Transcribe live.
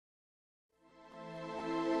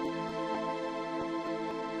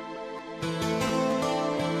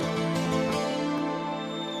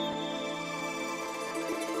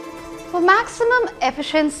For maximum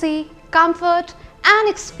efficiency, comfort and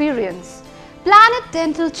experience, Planet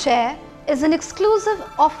Dental Chair is an exclusive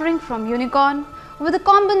offering from Unicon with a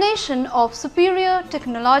combination of superior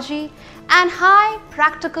technology and high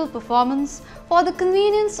practical performance for the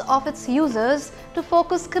convenience of its users to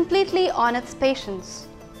focus completely on its patients.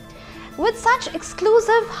 With such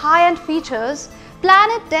exclusive high-end features,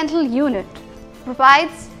 Planet Dental Unit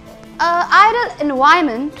provides an ideal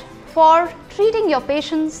environment for treating your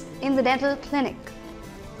patients in the dental clinic.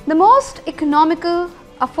 The most economical,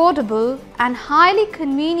 affordable and highly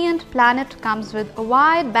convenient Planet comes with a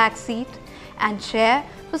wide back seat and chair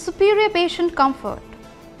for superior patient comfort.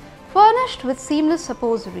 Furnished with seamless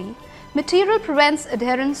upholstery, material prevents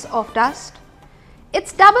adherence of dust.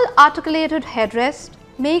 Its double articulated headrest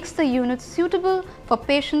makes the unit suitable for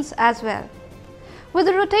patients as well. With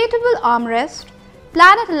a rotatable armrest,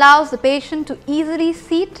 Planet allows the patient to easily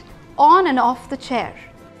seat on and off the chair.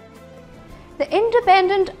 The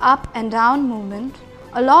independent up and down movement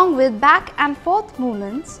along with back and forth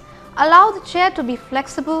movements allow the chair to be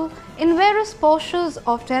flexible in various postures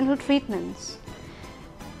of dental treatments.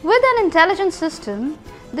 With an intelligent system,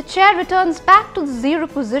 the chair returns back to the zero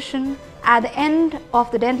position at the end of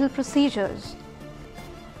the dental procedures.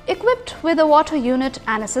 Equipped with a water unit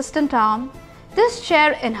and assistant arm, this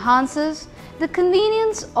chair enhances the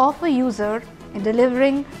convenience of a user in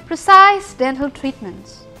delivering precise dental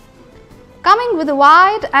treatments. Coming with a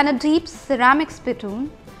wide and a deep ceramic spittoon,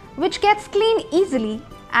 which gets clean easily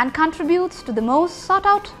and contributes to the most sought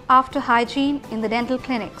out after hygiene in the dental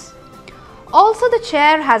clinics. Also, the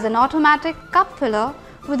chair has an automatic cup filler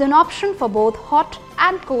with an option for both hot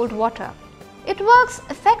and cold water. It works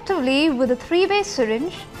effectively with a 3-way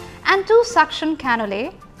syringe and 2 suction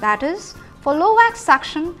cannulae, that is, for low wax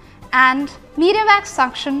suction and medium wax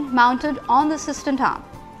suction mounted on the assistant arm.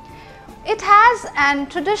 It has an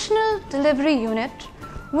traditional delivery unit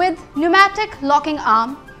with pneumatic locking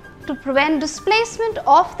arm to prevent displacement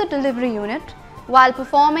of the delivery unit while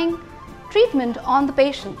performing treatment on the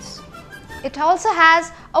patients. It also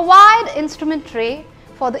has a wide instrument tray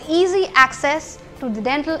for the easy access to the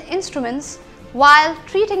dental instruments while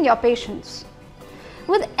treating your patients.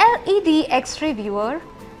 With LED X-ray viewer,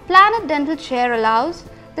 Planet Dental Chair allows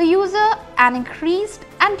the user an increased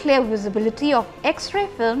and clear visibility of X-ray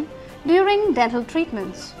film during dental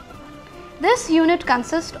treatments. This unit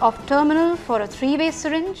consists of terminal for a 3-way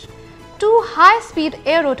syringe, 2 high-speed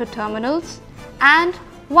air rotor terminals and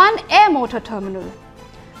 1 air motor terminal.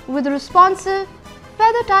 With a responsive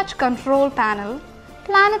feather touch control panel,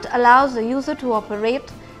 Planet allows the user to operate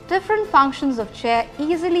different functions of chair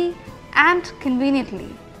easily and conveniently.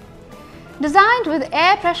 Designed with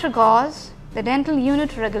air pressure gauge, the dental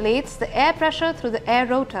unit regulates the air pressure through the air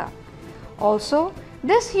rotor. Also,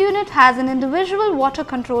 this unit has an individual water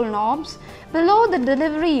control knobs below the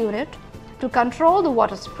delivery unit to control the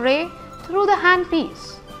water spray through the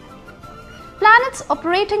handpiece. Planet's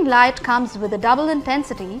operating light comes with a double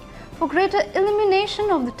intensity for greater illumination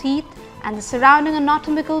of the teeth and the surrounding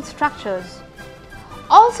anatomical structures.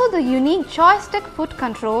 Also, the unique joystick foot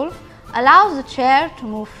control allows the chair to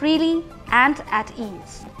move freely and at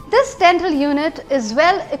ease. This dental unit is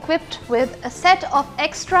well equipped with a set of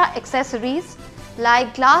extra accessories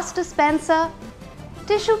like glass dispenser,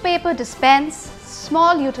 tissue paper dispense,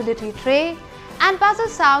 small utility tray and buzzer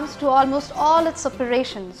sounds to almost all its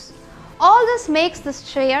operations. All this makes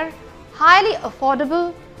this chair highly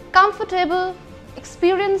affordable, comfortable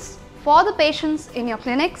experience for the patients in your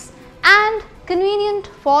clinics and convenient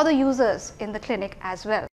for the users in the clinic as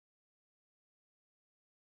well.